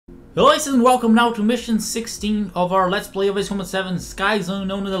Hello guys and welcome now to mission 16 of our Let's Play of H 7 Sky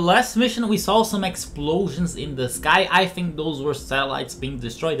Zone. In the last mission we saw some explosions in the sky. I think those were satellites being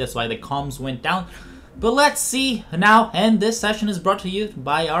destroyed, that's why the comms went down. But let's see now, and this session is brought to you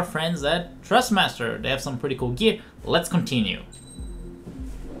by our friends at Trustmaster. They have some pretty cool gear. Let's continue.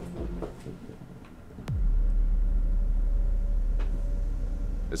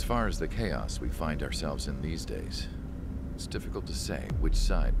 As far as the chaos we find ourselves in these days, it's difficult to say which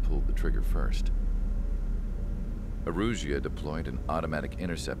side pulled the trigger first. Erusia deployed an automatic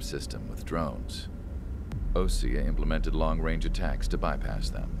intercept system with drones. Osea implemented long-range attacks to bypass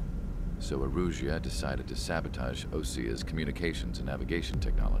them. So Erusia decided to sabotage Osea's communications and navigation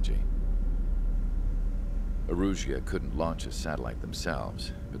technology. Erusia couldn't launch a satellite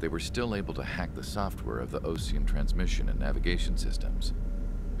themselves, but they were still able to hack the software of the Osean transmission and navigation systems.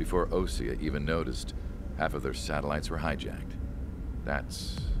 Before Osea even noticed, half of their satellites were hijacked.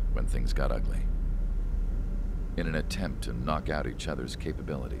 That's when things got ugly. In an attempt to knock out each other's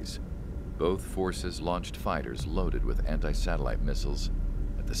capabilities, both forces launched fighters loaded with anti-satellite missiles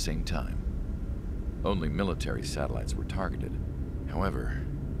at the same time. Only military satellites were targeted. However,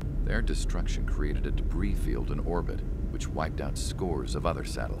 their destruction created a debris field in orbit, which wiped out scores of other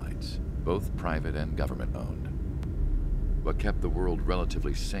satellites, both private and government-owned. What kept the world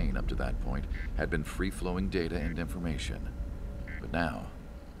relatively sane up to that point had been free-flowing data and information. But now,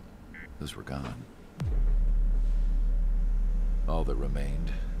 those were gone. All that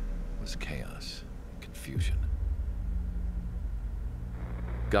remained was chaos and confusion.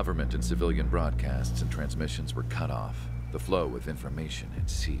 Government and civilian broadcasts and transmissions were cut off. The flow of information had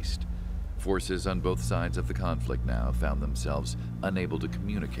ceased. Forces on both sides of the conflict now found themselves unable to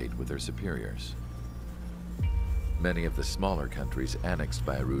communicate with their superiors. Many of the smaller countries annexed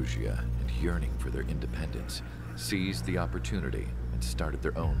by Erusia and yearning for their independence seized the opportunity and started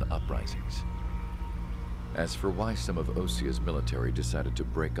their own uprisings. As for why some of Osea's military decided to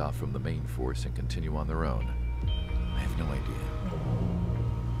break off from the main force and continue on their own, I have no idea.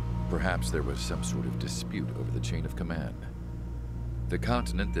 Perhaps there was some sort of dispute over the chain of command. The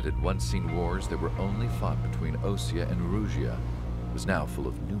continent that had once seen wars that were only fought between Osea and Erusia was now full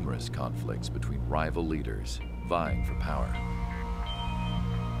of numerous conflicts between rival leaders vying for power.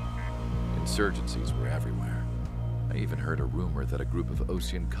 Insurgencies were everywhere. I even heard a rumor that a group of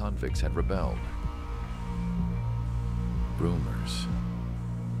Osean convicts had rebelled. Rumors.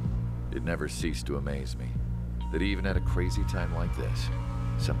 It never ceased to amaze me that even at a crazy time like this,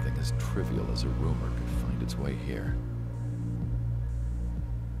 something as trivial as a rumor could find its way here.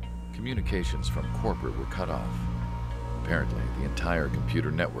 Communications from corporate were cut off. Apparently, the entire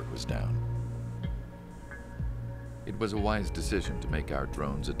computer network was down. It was a wise decision to make our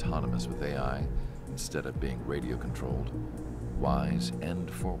drones autonomous with AI instead of being radio-controlled. Wise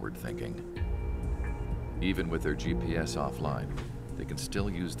and forward-thinking. Even with their GPS offline, they can still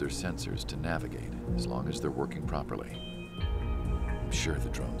use their sensors to navigate as long as they're working properly. I'm sure the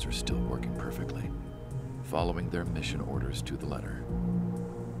drones are still working perfectly, following their mission orders to the letter.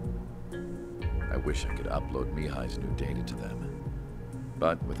 I wish I could upload Mihai's new data to them,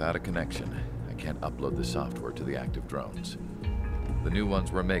 but without a connection, I can't upload the software to the active drones. The new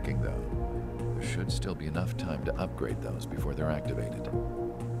ones we're making, though, there should still be enough time to upgrade those before they're activated.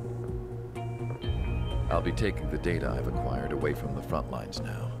 I'll be taking the data I've acquired away from the front lines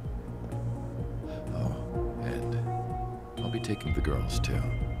now. Oh, and I'll be taking the girls, too.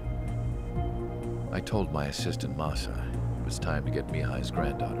 I told my assistant Masa it was time to get Mihai's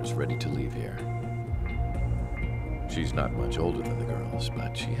granddaughters ready to leave here. She's not much older than the girls,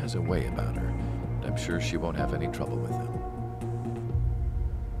 but she has a way about her, and I'm sure she won't have any trouble with them.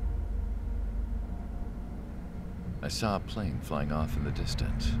 I saw a plane flying off in the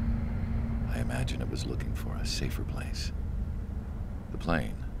distance. I imagine it was looking for a safer place. The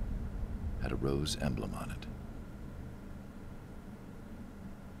plane had a rose emblem on it.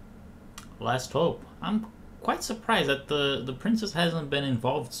 Last hope. I'm quite surprised that the princess hasn't been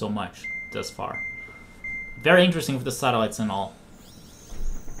involved so much thus far. Very interesting with the satellites and all.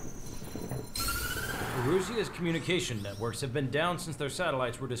 Erusia's communication networks have been down since their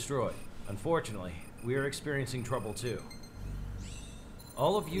satellites were destroyed. Unfortunately, we are experiencing trouble too.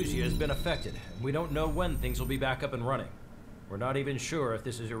 All of Erusia has been affected, and we don't know when things will be back up and running. We're not even sure if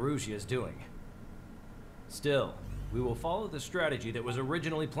this is Erusia's doing. Still, we will follow the strategy that was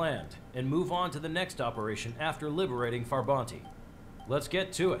originally planned, and move on to the next operation after liberating Farbanti. Let's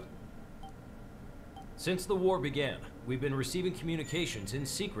get to it. Since the war began, we've been receiving communications in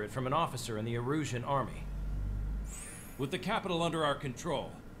secret from an officer in the Erusian army. With the capital under our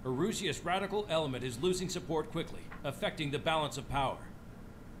control, Erusia's radical element is losing support quickly, affecting the balance of power.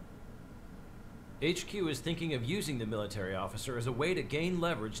 HQ is thinking of using the military officer as a way to gain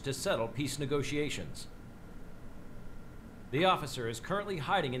leverage to settle peace negotiations. The officer is currently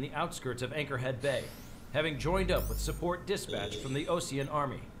hiding in the outskirts of Anchorhead Bay, having joined up with support dispatch from the Osean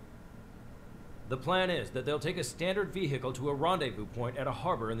Army. The plan is that they'll take a standard vehicle to a rendezvous point at a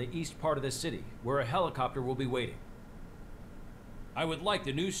harbor in the east part of the city, where a helicopter will be waiting. I would like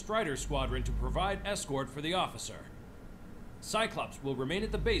the new Strider Squadron to provide escort for the officer. Cyclops will remain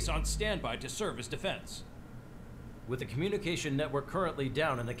at the base on standby to serve as defense. With the communication network currently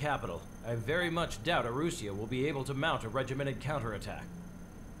down in the capital, I very much doubt Erusia will be able to mount a regimented counterattack.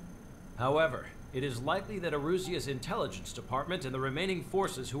 However, it is likely that Erusia's intelligence department and the remaining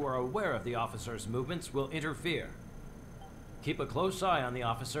forces who are aware of the officer's movements will interfere. Keep a close eye on the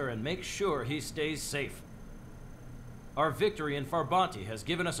officer and make sure he stays safe. Our victory in Farbanti has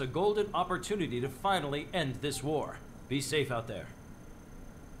given us a golden opportunity to finally end this war. Be safe out there.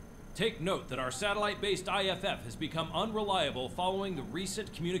 Take note that our satellite-based IFF has become unreliable following the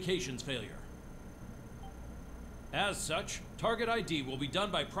recent communications failure. As such, target ID will be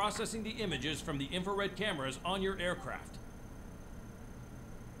done by processing the images from the infrared cameras on your aircraft.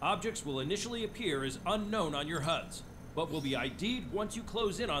 Objects will initially appear as unknown on your HUDs, but will be ID'd once you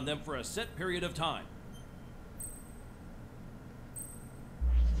close in on them for a set period of time.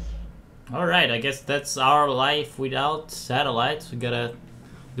 Alright, I guess that's our life without satellites. We gotta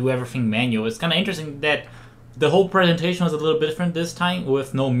do everything manual. It's kind of interesting that the whole presentation was a little bit different this time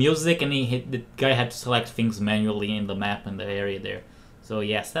with no music, and the guy had to select things manually in the map and the area there. So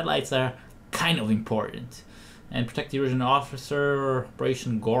yeah, satellites are kind of important. And protect the original officer,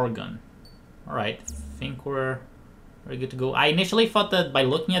 Operation Gorgon. Alright, I think we're good to go. I initially thought that by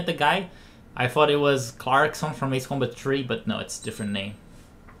looking at the guy, I thought it was Clarkson from Ace Combat 3, but no, it's a different name.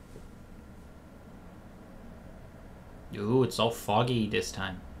 Ooh, it's all foggy this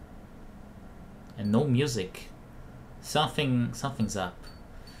time. And no music. Something's up.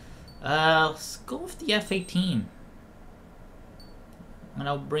 Let's go with the F-18. And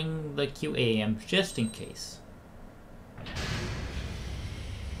I'll bring the QAM just in case.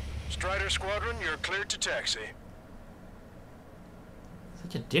 Strider Squadron, you're cleared to taxi.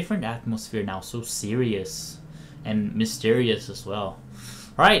 Such a different atmosphere now, so serious and mysterious as well.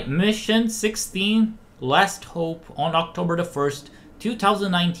 Alright, Mission 16, Last Hope, on October the 1st,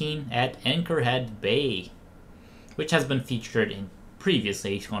 2019 at Anchorhead Bay, which has been featured in previous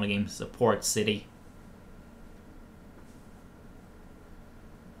H1 games, the port city.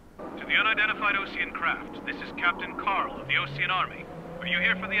 To the unidentified Osean craft, this is Captain Carl of the Osean Army. Are you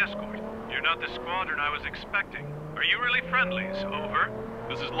here for the escort? You're not the squadron I was expecting. Are you really friendlies? Over.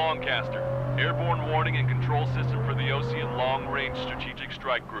 This is Longcaster. Airborne warning and control system for the Osean Long-Range Strategic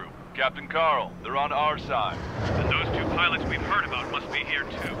Strike Group. Captain Carl, they're on our side. Then those two pilots we've heard about must be here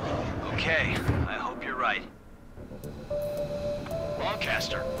too. Okay, I hope you're right.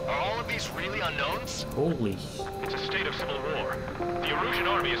 Longcaster, are all of these really unknowns? Holy. It's a state of civil war. The Erusian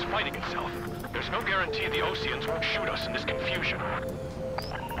army is fighting itself. There's no guarantee the Oseans won't shoot us in this confusion.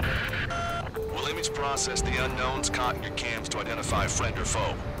 We'll image process the unknowns caught in your cams to identify friend or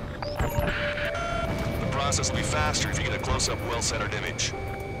foe. The process will be faster if you get a close-up, well-centered image.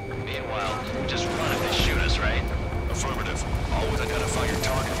 Meanwhile, just run if they shoot us, right? Affirmative. Always identify your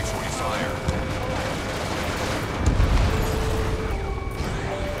target before you fire.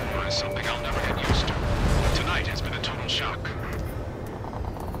 It's something I'll never get used to. Tonight has been a total shock.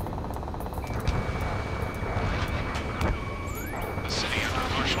 The city under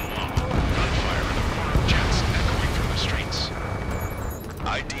martial law. Gunfire in the corner of jets echoing through the streets.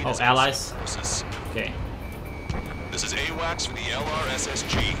 ID Oh, allies? Forces. Okay. This is AWACS for the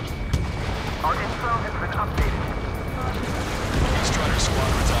LRSSG. Our info has been updated. Strider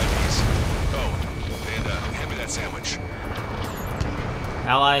Squadron's IDs. Oh, and hand me that sandwich.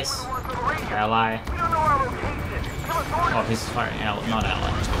 Allies. Ally. We don't know our location. Give us orders. Oh, he's firing not ally.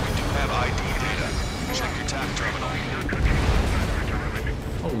 But we do have ID data. Check your TAC terminal.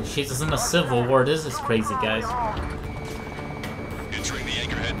 Oh, shit, this is in a civil war. This is crazy, guys. Entering the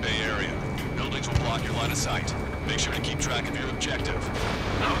Anchorhead Bay area. Buildings will block your line of sight. Make sure to keep track of your objective.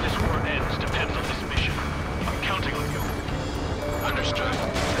 How this war ends depends on this mission. I'm counting on you. Understood.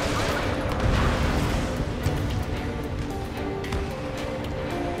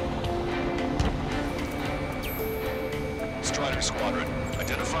 Strider Squadron,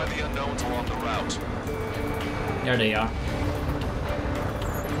 identify the unknowns along the route. There they are.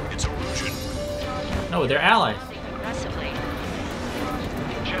 It's Erusian. No, they're allies. Aggressively.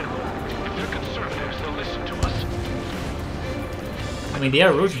 General, if they're conservatives, they'll listen to us. I mean, they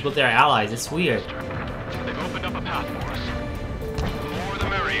are Russians, but they're allies. It's weird. They've opened up a path for us. The more the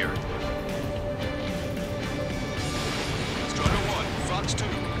merrier.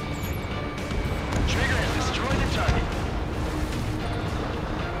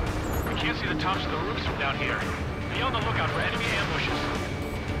 down here. Be on the lookout for enemy ambushes.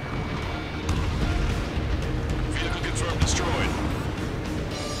 Vehicle confirmed destroyed.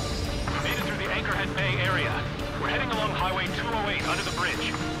 Made it through the Anchorhead Bay area. We're heading along Highway 208 under the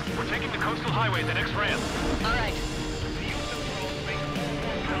bridge. We're taking the coastal highway the next ramp. All right.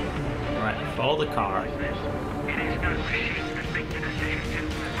 Alright, follow the car. It is not machines that make the decisions in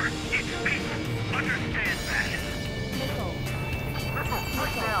war. It's people. Understand that. Missile,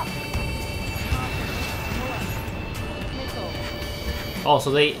 push down. Oh,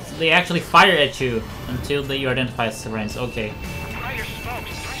 so they actually fire at you until you identify as friends. Okay. Higher smokes.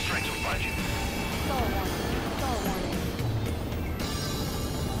 3 strikes will find you.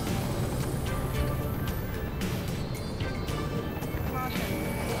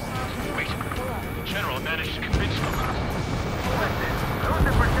 Wait. The General managed to convince them. Listen, those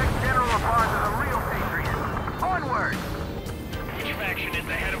that protect General Paz are the real patriots. Onward! Which faction is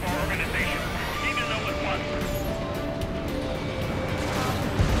the head of our organization? Even though it was.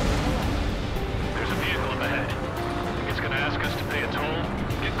 There's a vehicle up ahead. Think it's gonna ask us to pay a toll?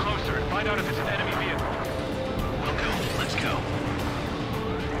 Get closer and find out if it's an enemy vehicle. Will do. Let's go.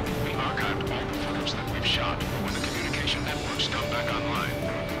 We archived all the footage that we've shot for when the communication networks come back online.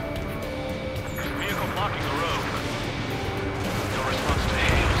 There's a vehicle blocking the road. No response to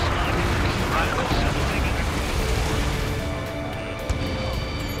hails. Radicals.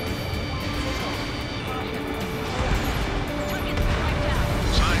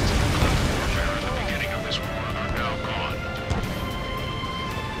 Signs of close warfare at the beginning of this war are now gone.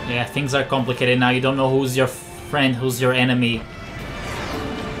 Yeah, things are complicated now. You don't know who's your friend, who's your enemy.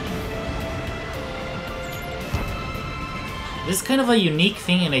 This is kind of a unique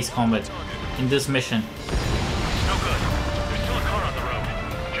thing in Ace Combat, in this mission. No good. There's still a car on the road.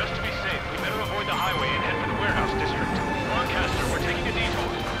 Just to be safe, we better avoid the highway and head for the warehouse district. Lancaster, we're taking a detour.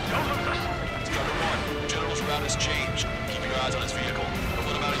 Don't lose us. Strider 1, General's route has changed. Keep your eyes on his vehicle. Don't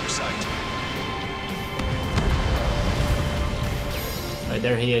let him out of your sight. Right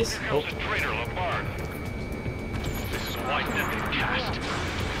there he is. Oh, Here's a traitor, Lombard. This is a wide net they've cast. They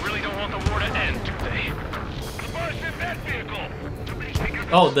really don't want the war to end, do they? Lamar's in that vehicle!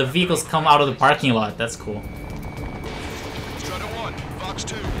 oh, the vehicles come out of the parking lot. That's cool. Strider 1, Fox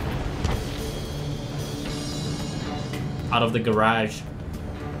 2. Out of the garage.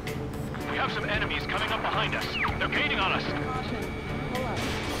 We have some enemies coming up behind us. They're gaining on us.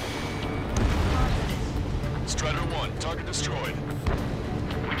 Strider 1, target destroyed.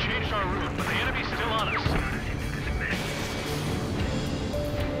 We changed our route, but the enemy's still on us.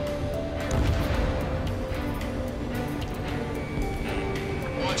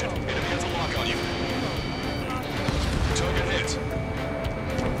 Watch it. Enemy has a lock on you. Target hit.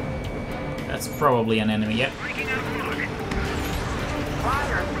 That's probably an enemy. Yep.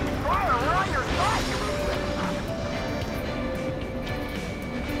 Fire! Fire! We're on your side, you idiot!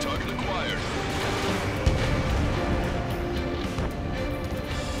 Target acquired.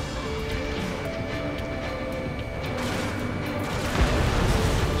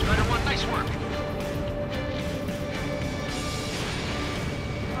 Strider 1, nice work.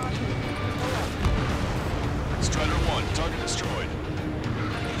 Strider 1, target destroyed.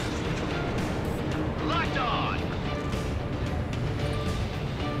 Locked on!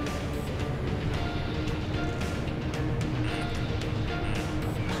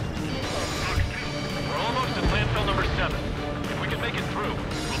 We're almost at landfill number 7. If we can make it through,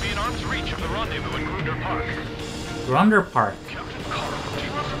 we'll be in arm's reach of the rendezvous in Grunder Park. Grunder Park. Captain Carl, do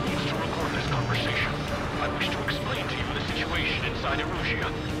you have the means to record this conversation? I wish to explain to you the situation inside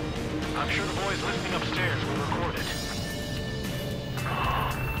Erusia. I'm sure the boys listening upstairs will record it.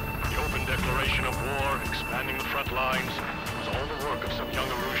 The open declaration of war, expanding the front lines, was all the work of some young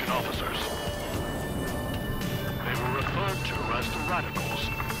Erusian officers. They were referred to as the Radicals,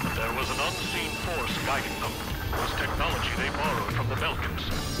 but there was an unseen force guiding them. It was technology they borrowed from the Belkans.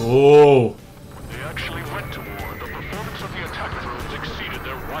 Oh. They actually went to war. The performance of the attack drones exceeded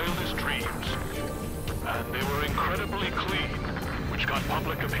their wildest dreams. And they were incredibly clean, which got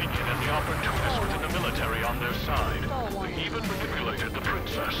public opinion and the opportunists within the military on their side. They even manipulated the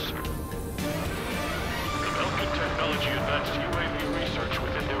princess. The Belkan technology advanced UAV research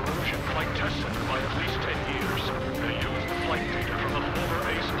within the Erusian flight test center by at least 10 years. They used the flight data from the former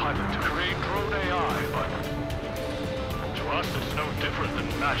ace pilot to create drone AI, but to us it's no different than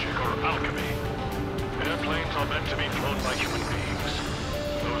magic or alchemy. Airplanes are meant to be flown by human beings.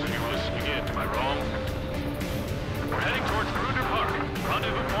 Those of you listening in, am I wrong? We're heading towards Grunder Park.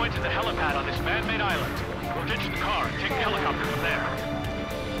 Rendezvous point is the helipad on this man-made island. We'll ditch the car and take the helicopter from there.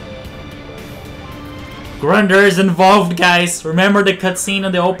 Grunder is involved, guys. Remember the cutscene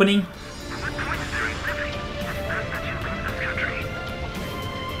in the opening? We're going to the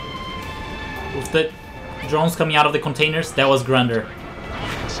With the drones coming out of the containers, that was Grunder.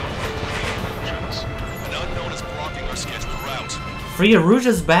 An unknown is blocking our scheduled route. Free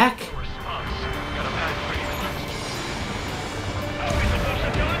Aruja's back?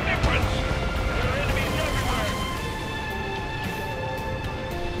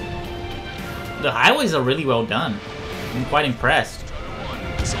 The highways are really well done. I'm quite impressed.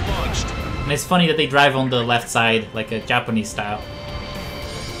 And it's funny that they drive on the left side, like a Japanese style.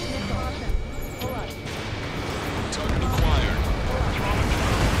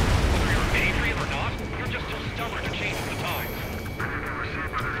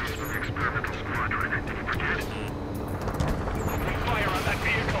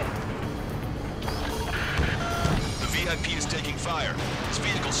 The VIP is taking fire. His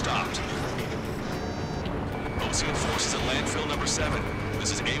vehicle stopped. Ocean forces at landfill number 7.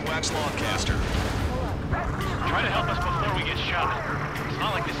 This is AWACS Lawcaster. Try to help us before we get shot. It's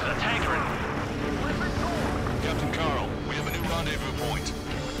not like this is a tanker anymore. Captain Carl, we have a new rendezvous point.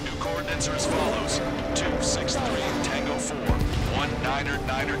 New coordinates are as follows. 263 Tango 4,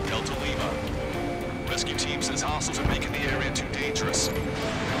 1999 Delta Lima. Rescue team says hostiles are making the area too dangerous. Well,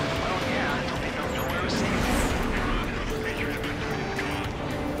 yeah, until they know nowhere is safe.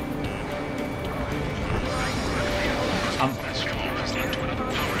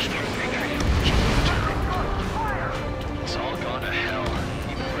 It's all gone to hell.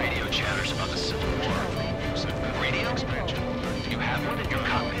 Even radio chatters about the Civil War. Radio expansion? Do you have one in your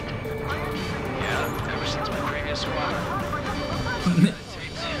cockpit? Yeah, ever since my previous squadron.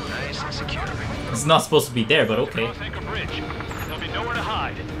 Nice and secure. It's not supposed to be there, but okay. Cross Anchor Bridge. There'll be nowhere to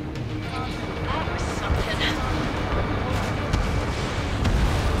hide.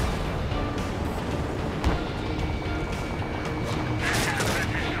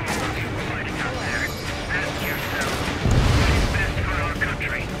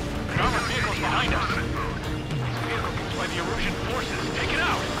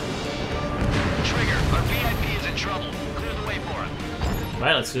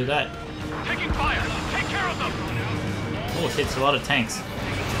 Right, let's do that. Taking fire! Take care of them! Oh shit, it's a lot of tanks. Fire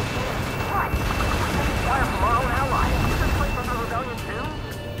from our own allies. Is this place under rebellion too?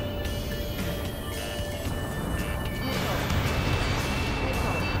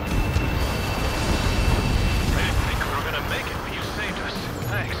 I didn't think we were gonna make it, but you saved us.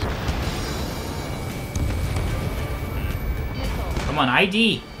 Thanks. Come on,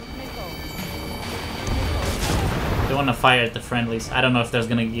 ID! They want to fire at the friendlies. I don't know if that's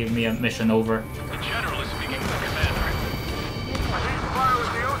gonna give me a mission over. The general is speaking to the commander. Fire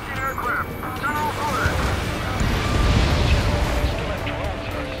with the ocean aircraft. General order. We still have drones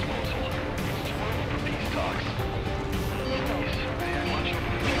at our disposal. It's too early for peace talks. Please, watch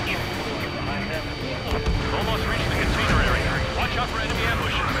over the future. Get behind them. Almost reached the container area. Watch out for enemy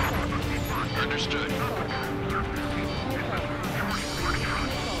ambushes. Understood.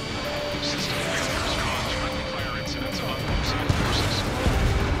 System response friendly fire incidents among Ocean forces.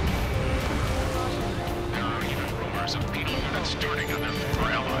 There are even rumors of beetle units turning on their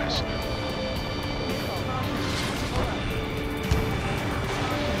former allies.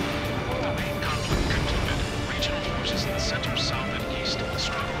 The main conflict concluded. Regional forces in the center, south, and east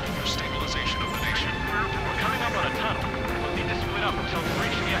struggle for stabilization of the nation. We're coming up on a tunnel. We'll need to split up until we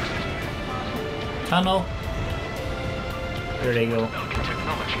reach the exit. Tunnel. There they go. American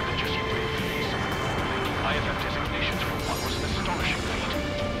technology that just evaded these. IFF designations for what was an astonishing feat.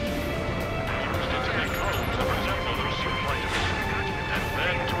 Used it to make drones that resemble those fighters, and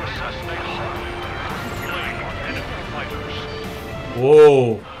then to assassinate Hollywood, killing enemy fighters.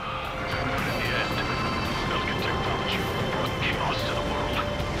 Whoa. In the end, American technology brought chaos to the world.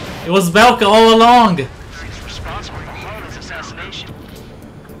 It was Belka all along! He's responsible for Harlan's assassination.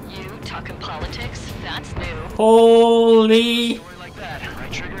 You talking politics? That's new. Holy! Story like that,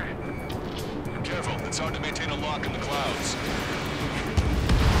 right, Trigger? Careful, it's hard to maintain a lock in the clouds.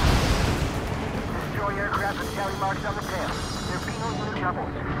 Destroy aircraft with tally marks on the tail. There be no new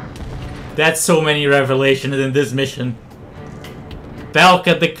troubles. That's so many revelations in this mission.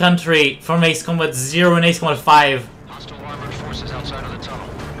 Belka, the country from Ace Combat 0 and Ace Combat 5. Hostile armored forces outside of the tunnel.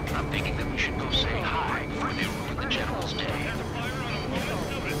 I'm thinking that we should go say hi before they ruin the general's day.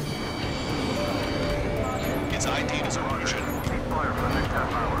 It's ID'd as a Russian. Fire for the next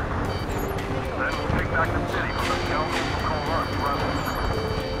half hour. Then we'll take back the city from the scoundrels who call us brothers.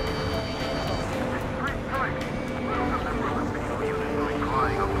 Three strikes. Little of them will be usually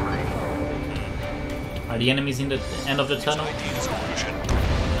crying up plane. Are the enemies in the end of the tunnel? ID'd as a Russian.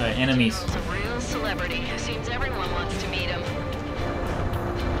 Enemies. He's a real celebrity. Seems everyone wants to meet him.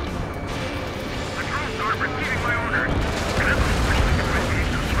 The drones are receiving my orders.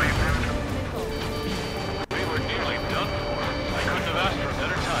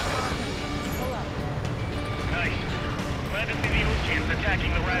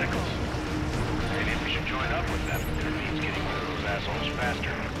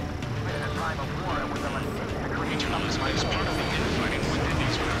 Caster. Neutralize is part of the infighting within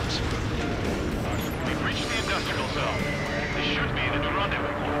these rooms. We've reached the industrial zone. This should be the new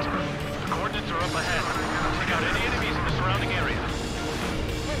rendezvous point. The coordinates are up ahead. Take out any enemies in the surrounding area.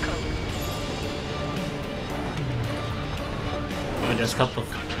 Oh, there's a couple.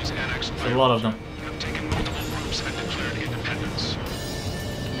 Countries annexed There's a lot of them. have taken multiple groups and declared independence.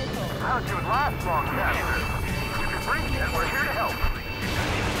 How'd you last long, Caster? If you're breaching it, we're here to help.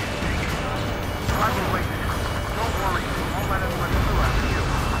 I will wait. Don't worry, we won't let anyone through after you.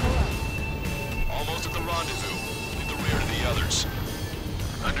 Almost at the rendezvous. Leave the rear to the others.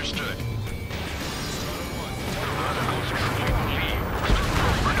 Understood. The radicals truly believe that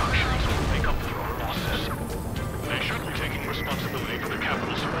reductions will make up for our losses. They should be taking responsibility for the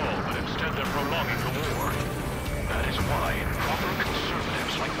capital's fall, but instead they're prolonging the war. That is why proper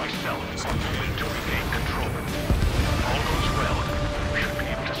conservatives like myself are willing to regain control. If all goes well, we should be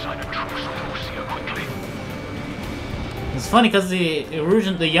able to sign a truce with Russia quickly. It's funny because the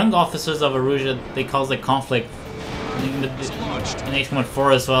young officers of Erusia, they cause the conflict in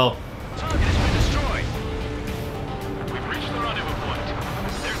H1.4 as well. Target has been destroyed. We've reached the rendezvous point.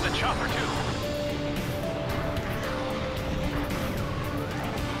 There's the chopper too.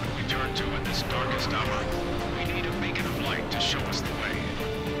 We turn to in this darkest hour. We need a beacon of light to show us the way.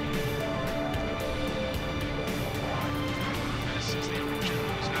 This is the Erusian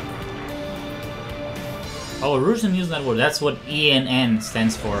News Network. Oh, Erusian News Network, that's what ENN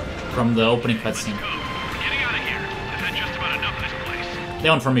stands for from the opening cutscene. We're getting out of here. I've had just about enough of this place.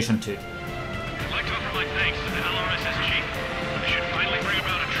 They're on for mission 2. I'd like to offer my thanks to the LRS's chief. They should finally bring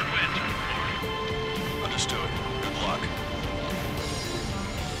about a true end to the war. Understood. Good luck.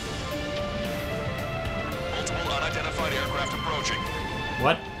 Multiple unidentified aircraft approaching.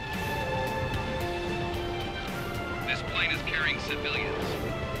 What? This plane is carrying civilians.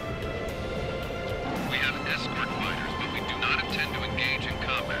 We have escort fighters, but we do not intend to engage in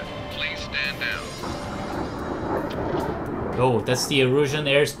combat. Please stand down. Oh, that's the Erusian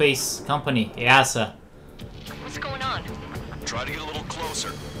Airspace Company, EASA. What's going on? Try to get a little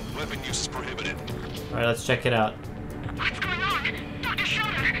closer. Weapon use is prohibited. Alright, let's check it out. What's going on? Dr.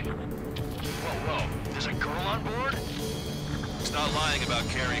 Schroeder! Whoa. There's a girl on board? He's not lying about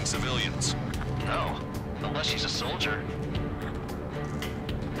carrying civilians. No. Unless she's a soldier.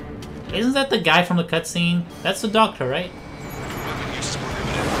 Isn't that the guy from the cutscene? That's the doctor, right? Weapon use is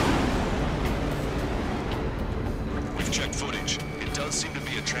prohibited. We've checked footage. It does seem to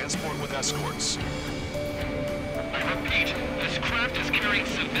be a transport with escorts. I repeat, this craft is carrying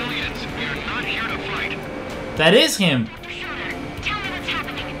civilians. We are not here to fight. That is him! Dr. Schroeder, tell me what's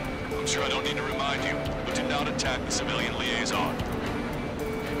happening. I'm sure I don't need to remind you, but do not attack the civilian liaison.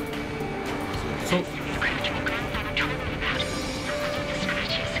 So, Grandfather told me that. The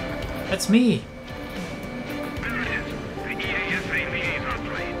scratches. that's me. There it is. The EASA liaison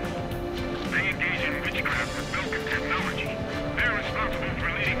plane. They engage in witchcraft with Belkin technology. They're responsible for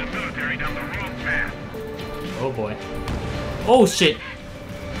leading the military down the wrong path. Oh boy. Oh shit!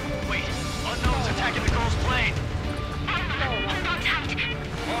 Wait. Unknown's attacking the girl's plane. I'm not tight.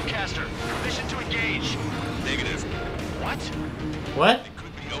 Longcaster, permission to engage. Negative. What? What? They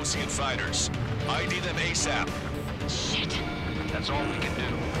could be Osean fighters. ID them ASAP. Shit. That's all we can do.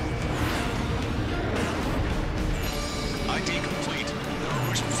 ID complete. They're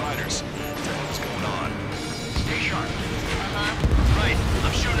Erusian fighters. What the hell is going on? Stay sharp. Right.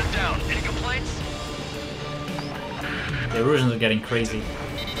 I'm shooting them down. Any complaints? The Erusians are getting crazy.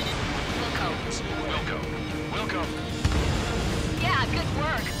 Wilco. Yeah, good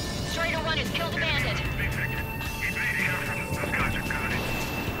work. Strider 1 has killed a bandit. Keep bleeding out. Those guys are good.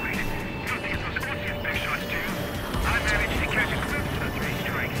 Wait, you don't think those Scorpions big shots too? I managed to catch a glimpse of the 3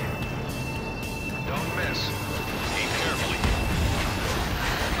 strikes. Don't miss. Aim carefully.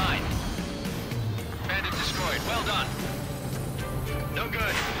 Fine. Bandit destroyed. Well done. No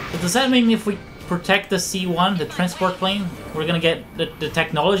good. But does that mean if we protect the C1, the transport plane, we're gonna get the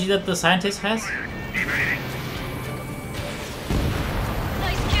technology that the scientist has?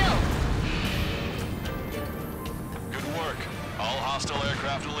 Nice kill. Good work. All hostile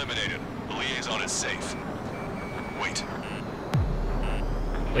aircraft eliminated. The liaison is safe. Wait.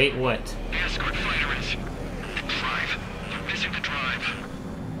 Wait, what? The escort fighter is... drive. They're missing the drive.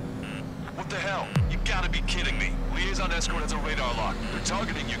 What the hell? You gotta be kidding me. Liaison escort has a radar lock. They're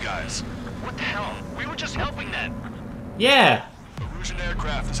targeting you guys. What the hell? We were just helping them. Yeah! Erusian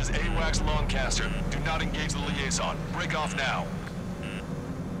aircraft, this is AWACS Longcaster. Do not engage the liaison. Break off now.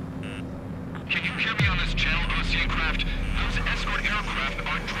 Can you hear me on this channel, Osean craft? Those escort aircraft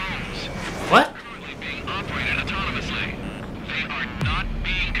are drones. What? Currently being operated autonomously. They are not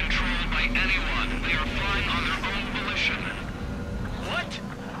being controlled by anyone. They are flying on their own volition. What?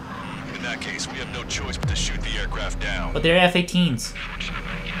 In that case, we have no choice but to shoot the aircraft down. But they're F-18s.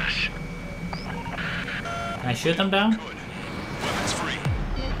 Fortunately, yes. Can I shoot them down? Good. Weapons free.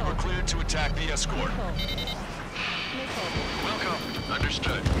 We're cleared to attack the escort. Wilco,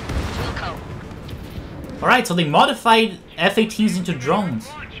 understood. Wilco. Alright, so they modified F-18s into drones.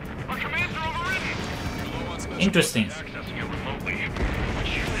 Our commands are overridden. Interesting. Accessing it remotely. Which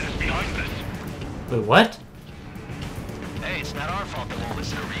unit is behind this? Wait, what? Hey, it's not our fault they won't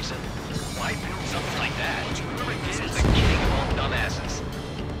listen to reason. Why build something like that? Whoever did is the king of all dumbasses.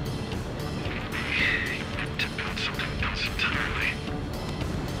 To build something else entirely.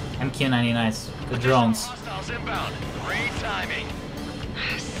 MQ-99s, the drones. Hostiles inbound. Great timing.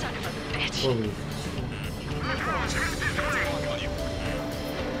 Son of a bitch. Holy.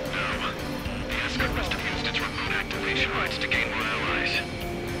 The escort must have used its remote activation rights to gain more allies.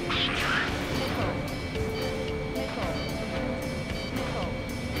 Clever.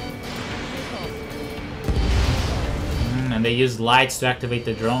 And they use lights to activate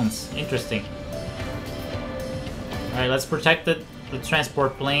the drones. Interesting. Alright, let's protect the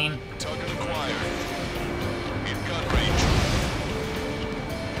transport plane. Target acquired. In gun range.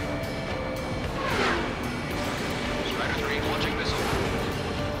 Strider 3 launching missile.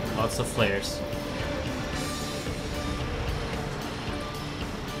 Lots of flares.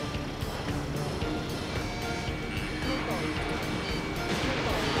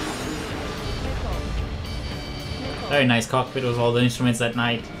 Very nice cockpit with all the instruments at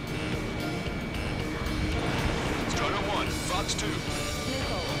night. Strider 1, Fox 2.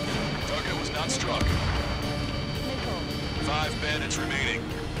 Target was not struck. 5 bandits remaining.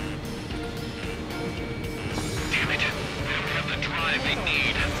 Damn it. They don't have the drive they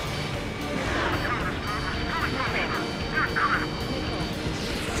need.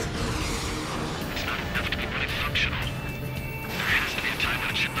 It's not enough to be really functional. There has to be a time when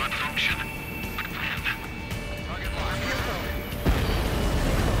it should not function. But when? Target locked.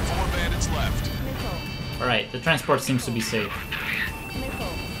 4 bandits left. Alright, the transport seems to be safe.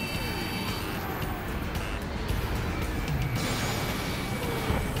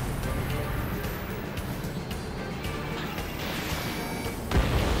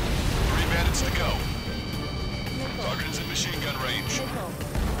 Three bandits to go. Target is in machine gun range.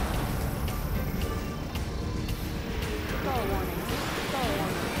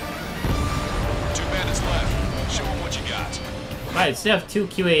 Two bandits left. Show them what you got. Right, still have 2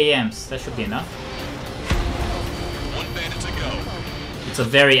 QAMs. That should be enough. 1 bandit to go. It's a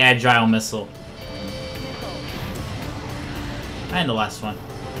very agile missile. And the last one.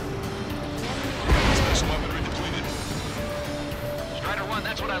 Special weaponry depleted. Strider 1,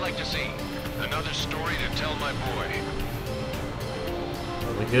 that's what I like to see. Another story to tell my boy.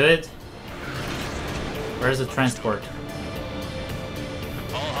 Are we good? Where's the transport?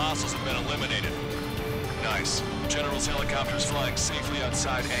 All hostiles have been eliminated. Nice. General's helicopters flying safely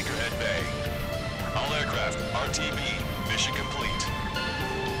outside Anchorhead Bay. All aircraft, RTB, mission complete.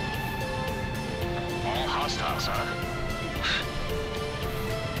 All hostiles, huh?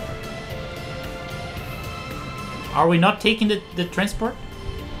 Are we not taking the transport?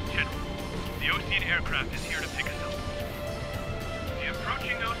 General, the Ocean aircraft is here to pick us up. The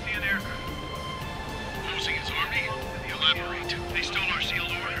approaching Ocean aircraft. Losing his army? Elaborate. They stole our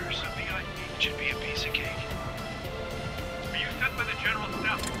sealed orders. Should be a piece of cake. Were you sent by the General's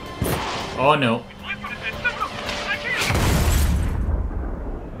staff? Oh no.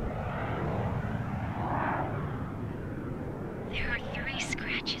 There are 3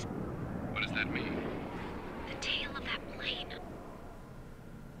 scratches. What does that mean? The tail of that plane.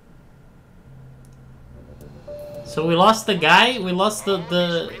 So we lost the guy? We lost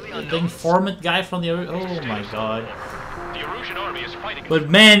the informant guy from the... Oh my god. The Erusian army is fighting. But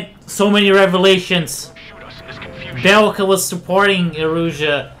man, so many revelations. Shoot us in this confusion. Belka was supporting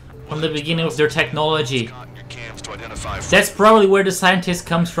Erusia from the beginning of their technology. Your cams to identify. That's probably where the scientist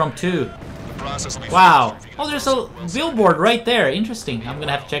comes from too. The process will be Wow. Oh, there's a billboard right there. Interesting. I'm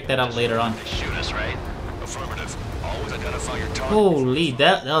gonna have to check that out later on. They shoot us, right? affirmative. Always identify your target. Holy,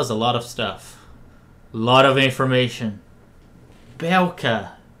 that was a lot of stuff. Lot of information.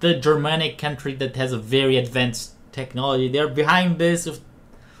 Belka, the Germanic country that has a very advanced technology. They're behind this with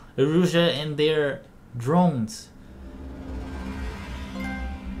Erusia and their drones.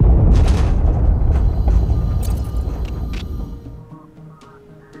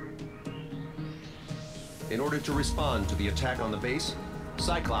 In order to respond to the attack on the base,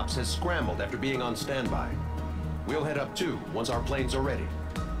 Cyclops has scrambled after being on standby. We'll head up too once our planes are ready.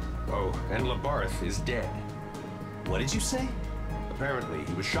 Oh, and Labarth is dead. What did you say? Apparently,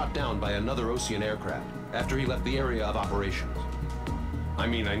 he was shot down by another Ocean aircraft after he left the area of operations. I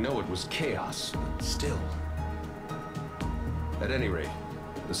mean, I know it was chaos, but still. At any rate,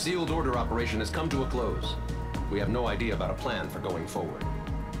 the sealed order operation has come to a close. We have no idea about a plan for going forward.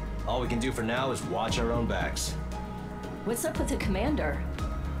 All we can do for now is watch our own backs. What's up with the commander?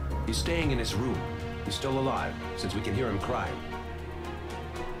 He's staying in his room. He's still alive, since we can hear him crying.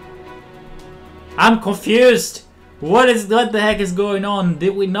 I'm confused. What the heck is going on?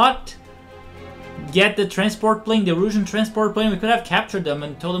 Did we not get the transport plane, the Russian transport plane? We could have captured them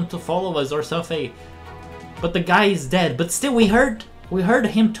and told them to follow us or something. But the guy is dead. But still, we heard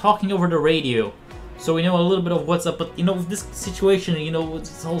him talking over the radio, so we know a little bit of what's up. But you know, with this situation, you know, with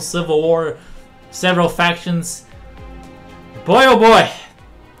this whole civil war, several factions. Boy, oh boy.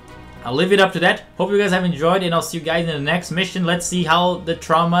 I'll leave it up to that. Hope you guys have enjoyed, and I'll see you guys in the next mission. Let's see how the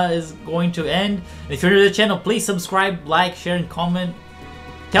trauma is going to end. And if you're new to the channel, please subscribe, like, share, and comment.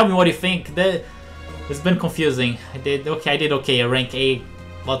 Tell me what you think. It's been confusing. I did okay. I rank A,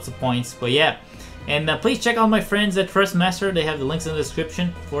 lots of points, but yeah. And please check out my friends at Trustmaster. They have the links in the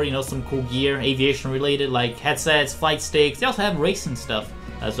description for, you know, some cool gear, aviation related, like headsets, flight sticks. They also have racing stuff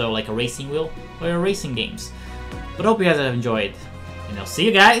as well, like a racing wheel or racing games. But I hope you guys have enjoyed, and I'll see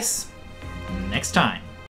you guys next time.